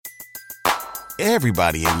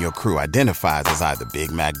Everybody in your crew identifies as either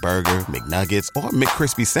Big Mac Burger, McNuggets, or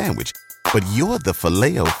McCrispy Sandwich. But you're the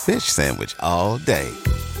Filet-O-Fish Sandwich all day.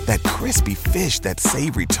 That crispy fish, that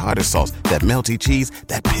savory tartar sauce, that melty cheese,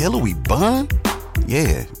 that pillowy bun.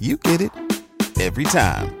 Yeah, you get it. Every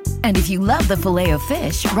time. And if you love the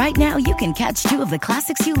Filet-O-Fish, right now you can catch two of the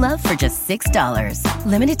classics you love for just $6.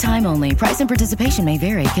 Limited time only. Price and participation may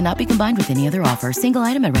vary. Cannot be combined with any other offer. Single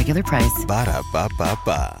item at regular price.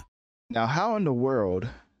 Ba-da-ba-ba-ba. Now, how in the world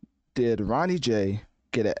did Ronnie J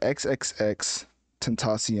get an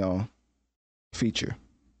Xxxtentacion feature?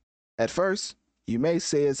 At first, you may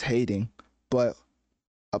say it's hating, but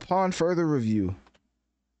upon further review,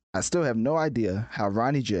 I still have no idea how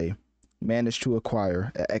Ronnie J managed to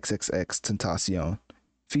acquire an Xxxtentacion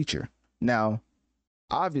feature. Now,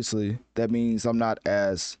 obviously, that means I'm not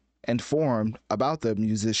as informed about the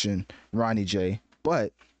musician Ronnie J,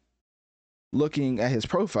 but looking at his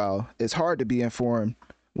profile, it's hard to be informed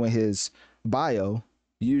when his bio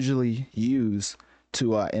usually used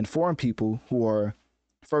to inform people who are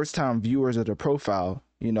first-time viewers of the profile,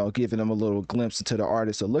 you know, giving them a little glimpse into the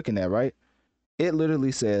artist they're looking at, right? It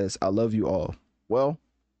literally says, "I love you all." Well,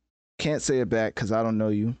 can't say it back because I don't know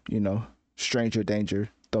you, you know, stranger danger,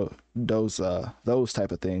 those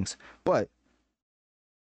type of things. But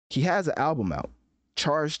he has an album out,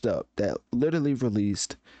 Charged Up, that literally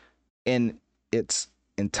released in its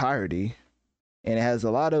entirety, and it has a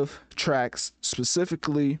lot of tracks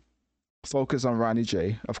specifically focused on Ronnie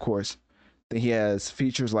J, of course. Then he has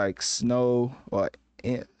features like Snow or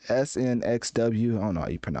SNXW. I don't know how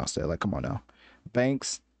you pronounce that. Like, come on now.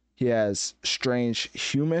 Banks. He has Strange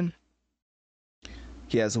Human.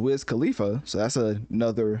 He has Wiz Khalifa, so that's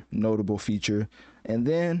another notable feature. And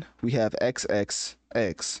then we have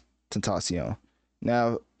Xxxtentacion.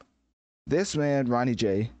 Now, this man, Ronnie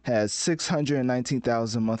J, has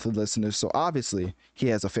 619,000 monthly listeners, so obviously he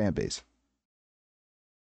has a fan base.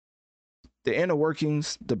 The inner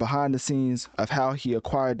workings, the behind the scenes of how he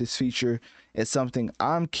acquired this feature is something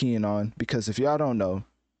I'm keen on, because if y'all don't know,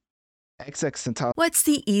 Xxxtentacion. What's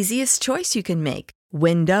the easiest choice you can make?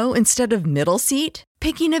 Window instead of middle seat?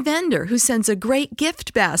 Picking a vendor who sends a great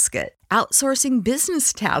gift basket? Outsourcing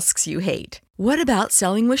business tasks you hate? What about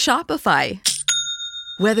selling with Shopify?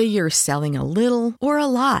 Whether you're selling a little or a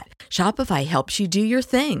lot, Shopify helps you do your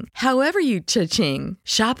thing, however you cha-ching.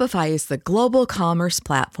 Shopify is the global commerce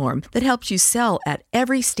platform that helps you sell at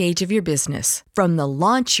every stage of your business. From the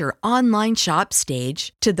launch your online shop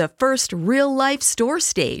stage to the first real-life store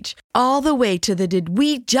stage, all the way to the "did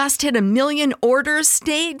we just hit 1 million orders"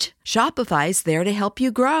 stage. Shopify's there to help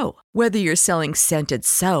you grow. Whether you're selling scented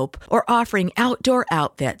soap or offering outdoor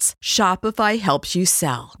outfits, Shopify helps you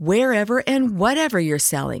sell. Wherever and whatever you're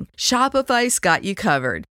selling, Shopify's got you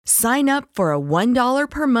covered. Sign up for a $1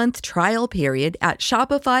 per month trial period at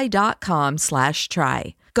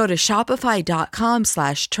shopify.com/try. Go to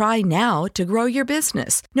shopify.com/try now to grow your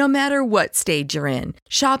business, no matter what stage you're in.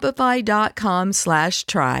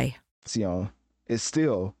 Shopify.com/try. Is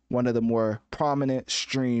still one of the more prominent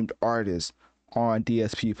streamed artists on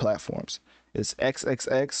DSP platforms. It's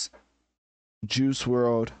XXX, Juice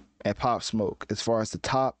WRLD, and Pop Smoke as far as the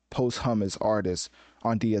top posthumous artists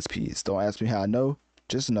on DSPs. Don't ask me how I know,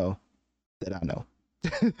 just know that I know.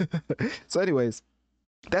 So anyways,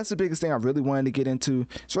 that's the biggest thing I really wanted to get into.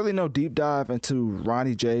 It's really no deep dive into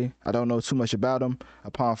Ronnie J. I don't know too much about him.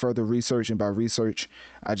 Upon further research, and by research,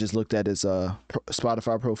 I just looked at his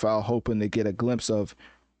Spotify profile, hoping to get a glimpse of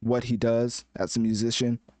what he does as a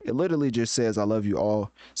musician. It literally just says, "I love you all."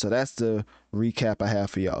 So that's the recap I have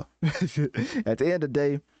for y'all. At the end of the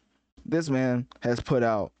day, this man has put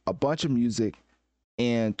out a bunch of music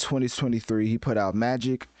in 2023. He put out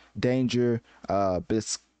Magic, Danger,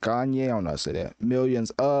 Biscagna, I don't know how to say that,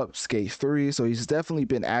 Millions Up, Skate 3. So he's definitely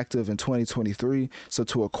been active in 2023. So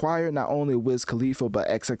to acquire not only Wiz Khalifa but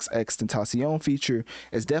Xxxtentacion feature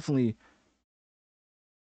is definitely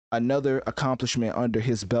another accomplishment under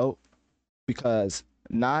his belt, because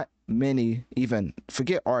not many, even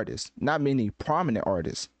forget artists, not many prominent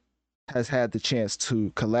artists has had the chance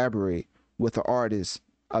to collaborate with an artist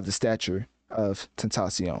of the stature of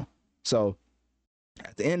Tentacion. So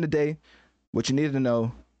at the end of the day, what you need to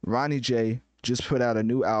know, Ronnie J just put out a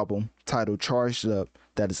new album titled Charged Up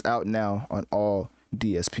that is out now on all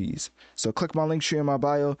DSPs. So click my link tree in my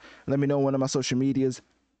bio. Let me know on one of my social medias.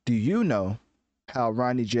 Do you know how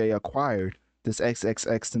Ronnie J acquired this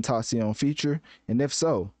Xxxtentacion feature? And if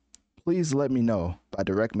so, please let me know by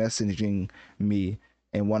direct messaging me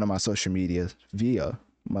in one of my social medias via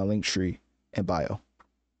my link tree and bio.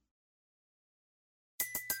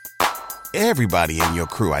 Everybody in your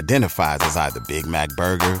crew identifies as either Big Mac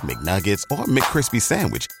Burger, McNuggets, or McCrispy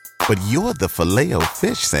Sandwich. But you're the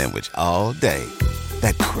Filet-O-Fish Sandwich all day.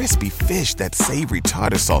 That crispy fish, that savory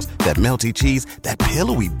tartar sauce, that melty cheese, that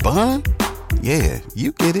pillowy bun. Yeah,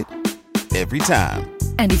 you get it. Every time.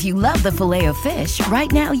 And if you love the Filet-O-Fish, right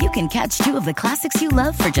now you can catch two of the classics you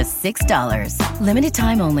love for just $6. Limited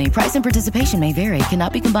time only. Price and participation may vary.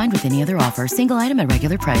 Cannot be combined with any other offer. Single item at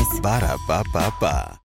regular price. Ba-da-ba-ba-ba.